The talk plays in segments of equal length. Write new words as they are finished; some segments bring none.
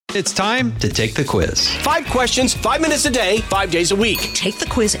It's time to take the quiz. 5 questions, 5 minutes a day, 5 days a week. Take the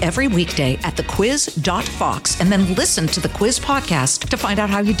quiz every weekday at thequiz.fox and then listen to the quiz podcast to find out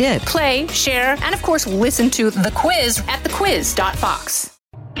how you did. Play, share, and of course, listen to the quiz at thequiz.fox.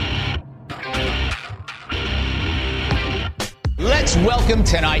 Let's welcome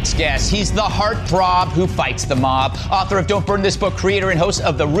tonight's guest. He's the heartthrob who fights the mob. Author of Don't Burn This Book, creator and host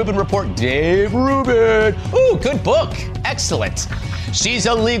of The Rubin Report, Dave Rubin. Ooh, good book. Excellent. She's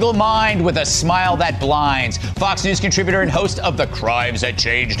a legal mind with a smile that blinds. Fox News contributor and host of The Crimes That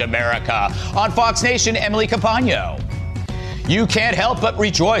Changed America. On Fox Nation, Emily Capano. You can't help but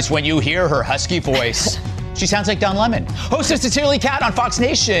rejoice when you hear her husky voice. She sounds like Don Lemon. Host of Sincerely Cat on Fox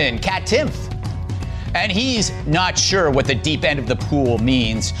Nation, Kat Timpf. And he's not sure what the deep end of the pool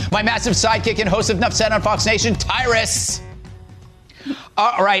means. My massive sidekick and host of Nuff Said on Fox Nation, Tyrus.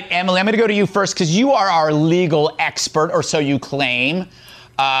 All right, Emily, I'm going to go to you first because you are our legal expert, or so you claim.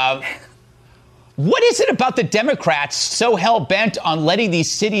 What is it about the Democrats so hell-bent on letting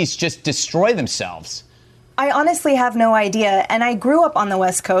these cities just destroy themselves? I honestly have no idea, and I grew up on the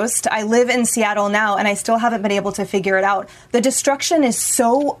West Coast. I live in Seattle now, and I still haven't been able to figure it out. The destruction is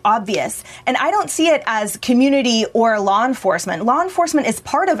so obvious, and I don't see it as community or law enforcement. Law enforcement is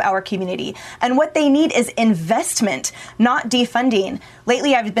part of our community, and what they need is investment, not defunding.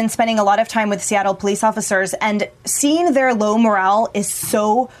 Lately, I've been spending a lot of time with Seattle police officers, and seeing their low morale is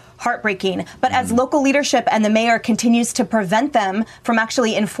so heartbreaking. But as local leadership and the mayor continues to prevent them from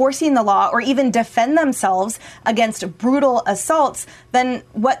actually enforcing the law or even defend themselves against brutal assaults, then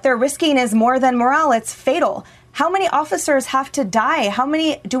what they're risking is more than morale. It's fatal. How many officers have to die? How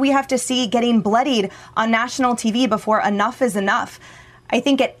many do we have to see getting bloodied on national TV before enough is enough? I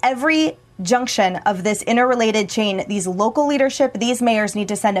think at every junction of this interrelated chain, these local leadership, these mayors need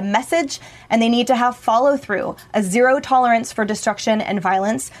to send a message, and they need to have follow through, a zero tolerance for destruction and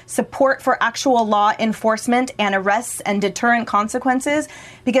violence, support for actual law enforcement and arrests and deterrent consequences,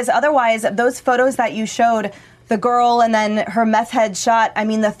 because otherwise those photos that you showed, the girl and then her meth head shot, I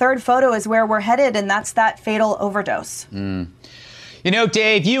mean, the third photo is where we're headed, and that's that fatal overdose. You know,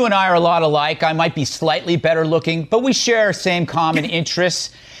 Dave, you and I are a lot alike. I might be slightly better looking, but we share same common interests.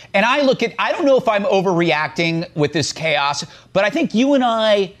 And I don't know if I'm overreacting with this chaos, but I think you and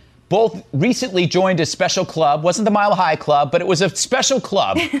I both recently joined a special club. Wasn't the Mile High Club, but it was a special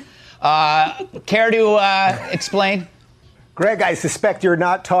club. Care to explain? Greg, I suspect you're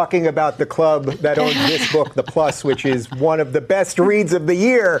not talking about the club that owns this book, The Plus, which is one of the best reads of the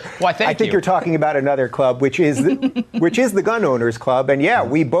year. Why, thank you. I think you're talking about another club, which is the Gun Owners Club. And yeah,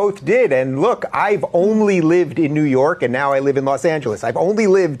 we both did. And look, I've only lived in New York, and now I live in Los Angeles. I've only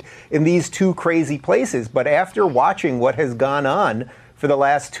lived in these two crazy places. But after watching what has gone on for the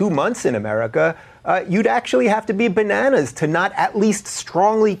last 2 months in America, you'd actually have to be bananas to not at least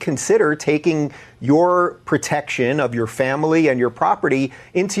strongly consider taking your protection of your family and your property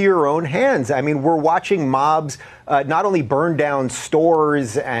into your own hands. I mean, we're watching mobs not only burn down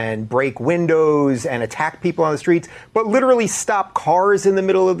stores and break windows and attack people on the streets, but literally stop cars in the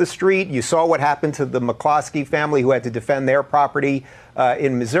middle of the street. You saw what happened to the McCloskey family who had to defend their property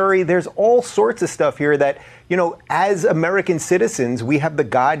in Missouri. There's all sorts of stuff here that, you know, as American citizens, we have the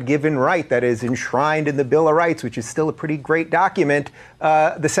God-given right that is enshrined in the Bill of Rights, which is still a pretty great document,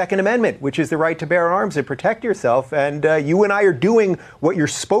 the Second Amendment, which is the right to bear arms and protect yourself. And you and I are doing what you're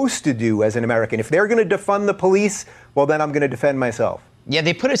supposed to do as an American. If they're going to defund the police, well, then I'm going to defend myself. Yeah,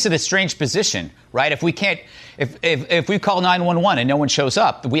 they put us in a strange position, right? If we can't, if we call 911 and no one shows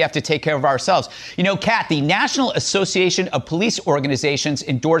up, we have to take care of ourselves. You know, Kat, the National Association of Police Organizations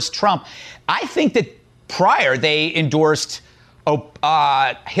endorsed Trump. I think that prior they endorsed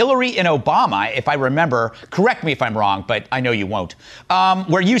Hillary and Obama, if I remember. Correct me if I'm wrong, but I know you won't.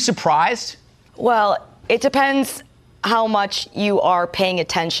 Were you surprised? Well, it depends how much you are paying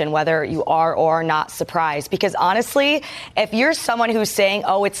attention, whether you are or are not surprised. Because honestly, if you're someone who's saying,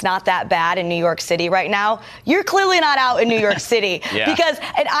 oh, it's not that bad in New York City right now, you're clearly not out in New York City. Yeah. Because,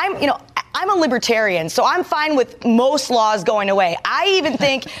 and I'm a libertarian, so I'm fine with most laws going away. I even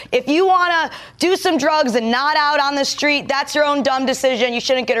think if you want to do some drugs and not out on the street, that's your own dumb decision. You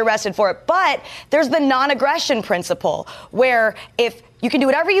shouldn't get arrested for it. But there's the non-aggression principle, where if you can do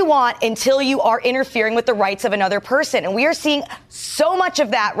whatever you want until you are interfering with the rights of another person. And we are seeing so much of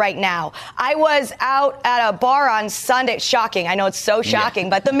that right now. I was out at a bar on Sunday. Shocking. I know it's so shocking.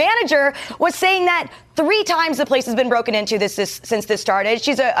 Yeah. But the manager was saying that 3 times the place has been broken into since this started.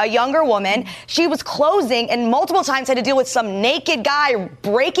 She's a younger woman. She was closing and multiple times had to deal with some naked guy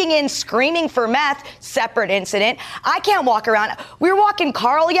breaking in, screaming for meth. Separate incident. I can't walk around. We were walking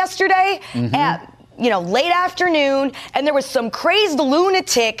Carl yesterday. late afternoon, and there was some crazed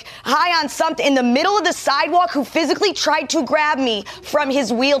lunatic high on something in the middle of the sidewalk who physically tried to grab me from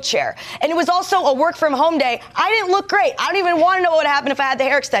his wheelchair. And it was also a work from home day. I didn't look great. I don't even want to know what happened if I had the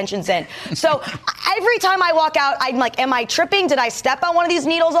hair extensions in. So every time I walk out, I'm like, am I tripping? Did I step on one of these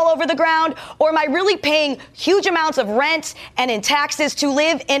needles all over the ground? Or am I really paying huge amounts of rent and in taxes to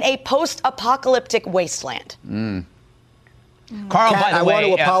live in a post-apocalyptic wasteland? Carl, Kat, by the I way, want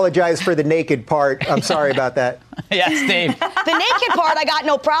to apologize for the naked part. I'm sorry about that. Yes, Dave. The naked part I got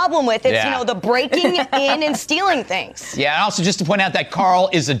no problem with. It's, Yeah. the breaking in and stealing things. Yeah, and also just to point out that Carl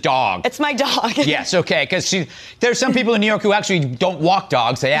is a dog. It's my dog. Yes, okay, because there's some people in New York who actually don't walk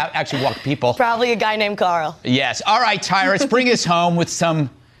dogs. They actually walk people. Probably a guy named Carl. Yes. All right, Tyrus, bring us home with some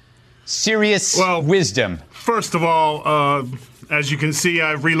serious wisdom. First of all, as you can see,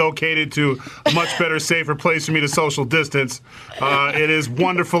 I've relocated to a much better, safer place for me to social distance. It is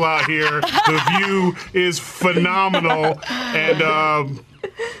wonderful out here. The view is phenomenal.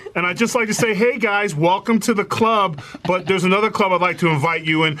 And I'd just like to say, hey, guys, welcome to the club. But there's another club I'd like to invite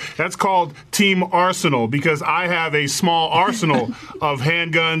you in. That's called Team Arsenal, because I have a small arsenal of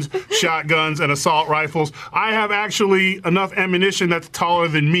handguns, shotguns, and assault rifles. I have actually enough ammunition that's taller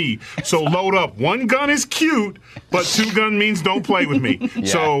than me. So load up. One gun is cute, but two gun means don't play with me. Yeah.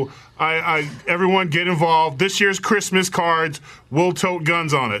 So everyone get involved. This year's Christmas cards will tote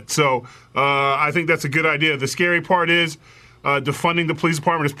guns on it. So I think that's a good idea. The scary part is, defunding the police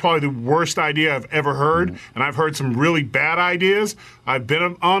department is probably the worst idea I've ever heard, and I've heard some really bad ideas. I've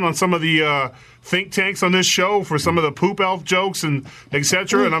been on some of the think tanks on this show for some of the poop elf jokes and et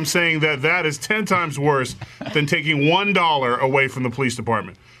cetera, and I'm saying that is 10 times worse than taking $1 away from the police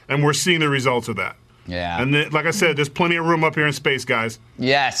department, and we're seeing the results of that. Yeah. And like I said, there's plenty of room up here in space, guys.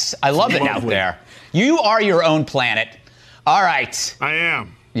 Yes, I love it out there. You are your own planet. All right. I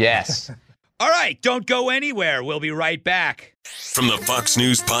am. Yes. All right, don't go anywhere. We'll be right back. From the Fox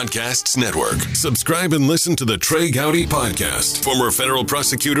News Podcasts Network, subscribe and listen to the Trey Gowdy Podcast. Former federal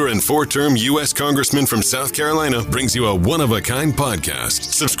prosecutor and four-term U.S. Congressman from South Carolina brings you a one-of-a-kind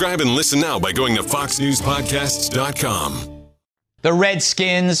podcast. Subscribe and listen now by going to foxnewspodcasts.com. The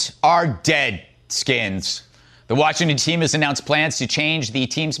Redskins are dead skins. The Washington team has announced plans to change the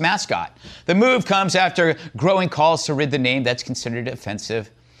team's mascot. The move comes after growing calls to rid the name that's considered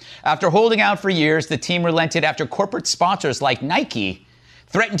offensive. After holding out for years, the team relented after corporate sponsors like Nike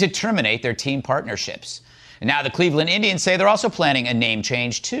threatened to terminate their team partnerships. And now the Cleveland Indians say they're also planning a name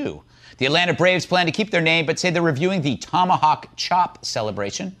change, too. The Atlanta Braves plan to keep their name, but say they're reviewing the Tomahawk Chop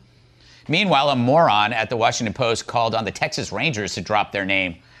celebration. Meanwhile, a moron at the Washington Post called on the Texas Rangers to drop their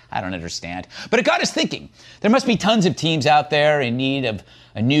name. I don't understand. But it got us thinking. There must be tons of teams out there in need of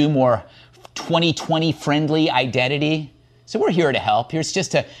a new, more 2020-friendly identity. So we're here to help. Here's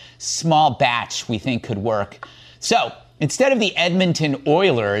just a small batch we think could work. So instead of the Edmonton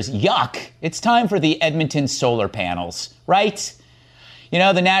Oilers, yuck, it's time for the Edmonton Solar Panels, right? You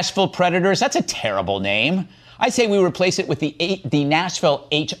know, the Nashville Predators, that's a terrible name. I say we replace it with the Nashville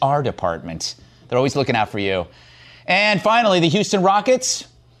HR department. They're always looking out for you. And finally, the Houston Rockets.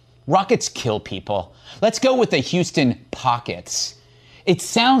 Rockets kill people. Let's go with the Houston Pockets. It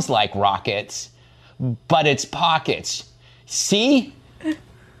sounds like rockets, but it's pockets. See?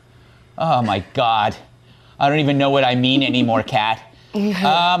 Oh, my God. I don't even know what I mean anymore, Kat.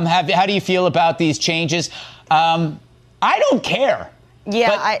 How do you feel about these changes? I don't care.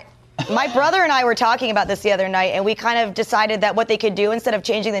 Yeah, my brother and I were talking about this the other night, and we kind of decided that what they could do instead of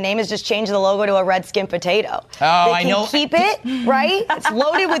changing the name is just change the logo to a Redskin potato. Oh, I know. Keep it, right? It's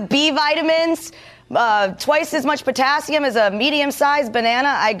loaded with B vitamins. Twice as much potassium as a medium-sized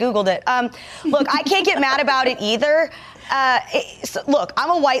banana. I Googled it. Look, I can't get mad about it either. Look, I'm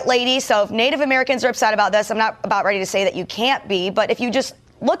a white lady, so if Native Americans are upset about this, I'm not about ready to say that you can't be. But if you just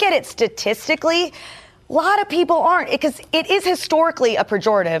look at it statistically, a lot of people aren't, because it is historically a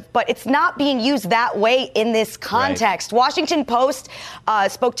pejorative, but it's not being used that way in this context. Right. Washington Post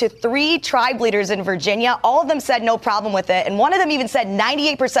spoke to 3 tribe leaders in Virginia. All of them said no problem with it. And one of them even said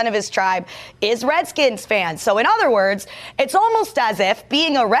 98% of his tribe is Redskins fans. So in other words, it's almost as if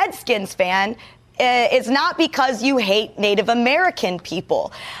being a Redskins fan is not because you hate Native American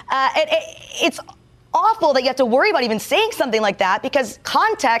people. It's awful that you have to worry about even saying something like that, because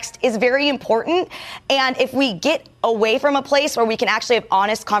context is very important. And if we get away from a place where we can actually have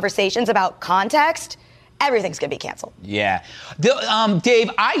honest conversations about context, everything's going to be canceled. Yeah. Dave,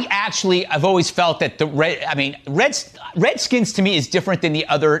 I've always felt that Redskins to me is different than the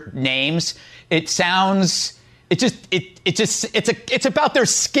other names. It sounds... It's about their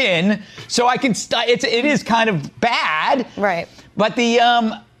skin, so I can. It is kind of bad, right? But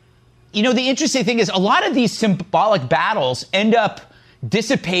the interesting thing is a lot of these symbolic battles end up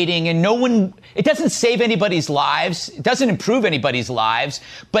dissipating and it doesn't save anybody's lives. It doesn't improve anybody's lives,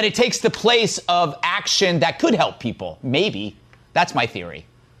 but it takes the place of action that could help people. Maybe. That's my theory.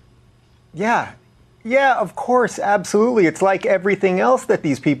 Yeah. Yeah, of course, absolutely. It's like everything else that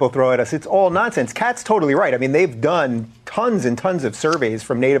these people throw at us. It's all nonsense. Kat's totally right. I mean, they've done tons and tons of surveys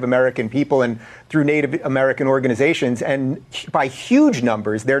from Native American people and through Native American organizations, and by huge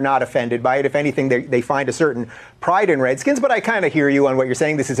numbers, they're not offended by it. If anything, they find a certain pride in Redskins. But I kind of hear you on what you're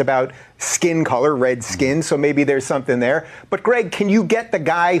saying. This is about skin color, red skin, so maybe there's something there. But Greg, can you get the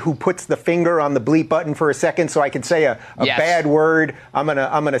guy who puts the finger on the bleep button for a second so I can say a Yes. bad word? I'm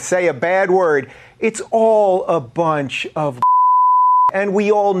gonna say a bad word. It's all a bunch of and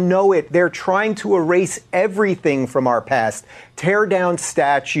we all know it. They're trying to erase everything from our past, tear down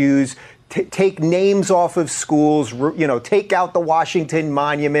statues, take names off of schools, take out the Washington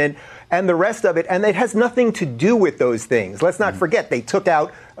Monument and the rest of it. And it has nothing to do with those things. Let's not forget, they took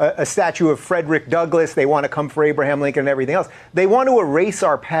out a statue of Frederick Douglass. They want to come for Abraham Lincoln and everything else. They want to erase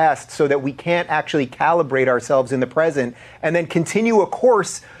our past so that we can't actually calibrate ourselves in the present and then continue a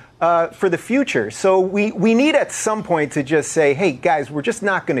course for the future. So we need at some point to just say, hey, guys, we're just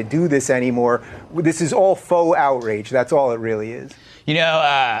not going to do this anymore. This is all faux outrage. That's all it really is.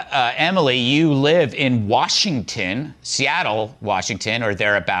 Emily, you live in Washington, Seattle, Washington, or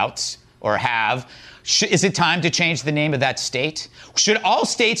thereabouts, or have. Is it time to change the name of that state? Should all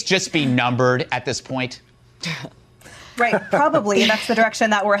states just be numbered at this point? Right, probably. That's the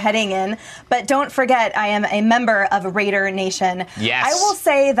direction that we're heading in. But don't forget, I am a member of Raider Nation. Yes. I will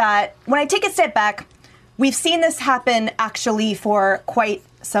say that when I take a step back, we've seen this happen actually for quite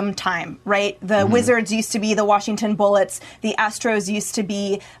some time, right? The Wizards used to be the Washington Bullets. The Astros used to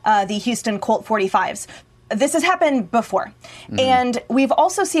be the Houston Colt 45s. This has happened before. And we've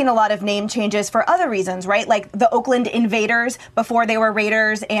also seen a lot of name changes for other reasons, right? Like the Oakland Invaders before they were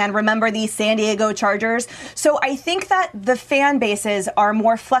Raiders, and remember the San Diego Chargers. So I think that the fan bases are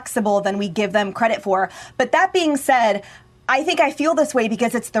more flexible than we give them credit for. But that being said, I think I feel this way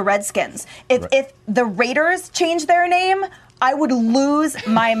because it's the Redskins. If the Raiders change their name, I would lose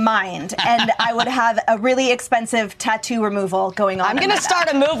my mind, and I would have a really expensive tattoo removal going on. I'm going to start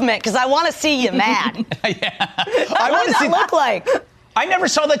a movement because I want to see you mad. I What does that look like? I never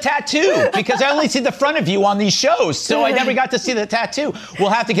saw the tattoo because I only see the front of you on these shows, so I never got to see the tattoo. We'll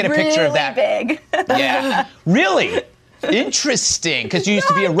have to get a picture of that. Really big. Yeah. Really? Interesting, because you used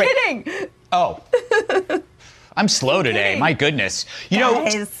to be a kidding. Oh. I'm slow today. My goodness.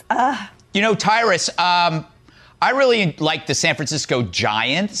 Guys, Tyrus, I really like the San Francisco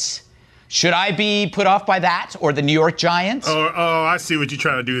Giants. Should I be put off by that, or the New York Giants? Oh, I see what you're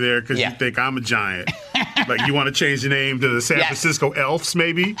trying to do there, because you think I'm a giant. Like, you want to change the name to the San Francisco Elves,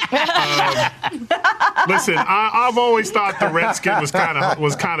 maybe? Listen, I've always thought the Redskin was kind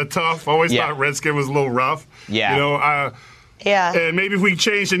of tough. I always thought Redskin was a little rough. Yeah. And maybe if we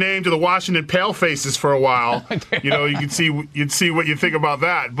change the name to the Washington Palefaces for a while, you'd see what you think about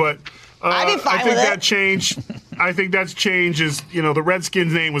that. But I'd be fine with it. I think that's changed is, the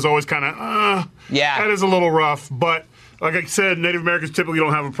Redskins name was always kind of, that is a little rough. But like I said, Native Americans typically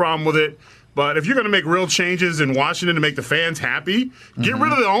don't have a problem with it. But if you're going to make real changes in Washington to make the fans happy, get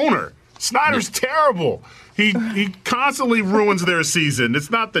rid of the owner. Snyder's terrible. He constantly ruins their season.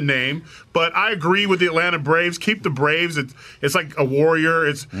 It's not the name, but I agree with the Atlanta Braves. Keep the Braves. It's like a warrior.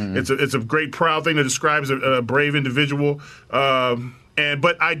 It's a great, proud thing that describes a brave individual.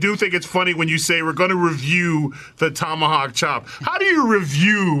 But I do think it's funny when you say we're going to review the tomahawk chop. How do you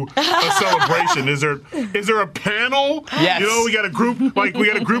review a celebration? Is there a panel? Yes. We got a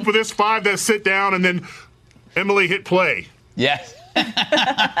group of this 5 that sit down and then Emily hit play. Yes.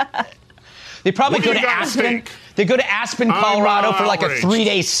 They probably go to Aspen. They go to Aspen, Colorado for like a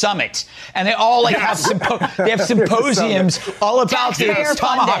 3-day summit, and they all have symposiums all about the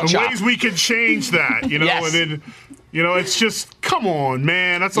tomahawk chop. Ways we can change that, and then. It's just, come on,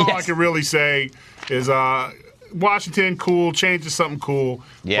 man. That's all I can really say is Washington, cool, change to something cool.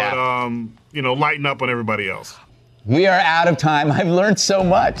 Yeah. But, lighten up on everybody else. We are out of time. I've learned so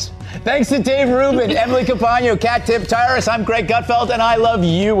much. Thanks to Dave Rubin, Emily Campagno, Kat Tip Tyrus. I'm Greg Gutfeld, and I love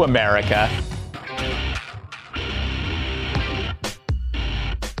you, America.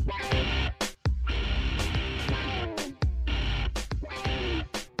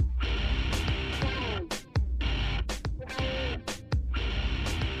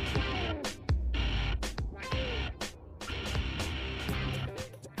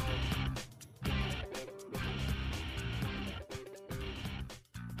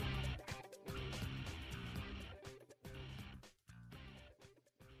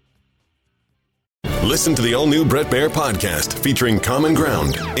 Listen to the all-new Bret Baier podcast featuring Common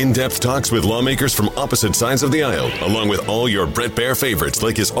Ground, in-depth talks with lawmakers from opposite sides of the aisle, along with all your Bret Baier favorites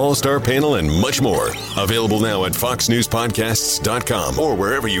like his all-star panel and much more. Available now at foxnewspodcasts.com or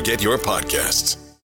wherever you get your podcasts.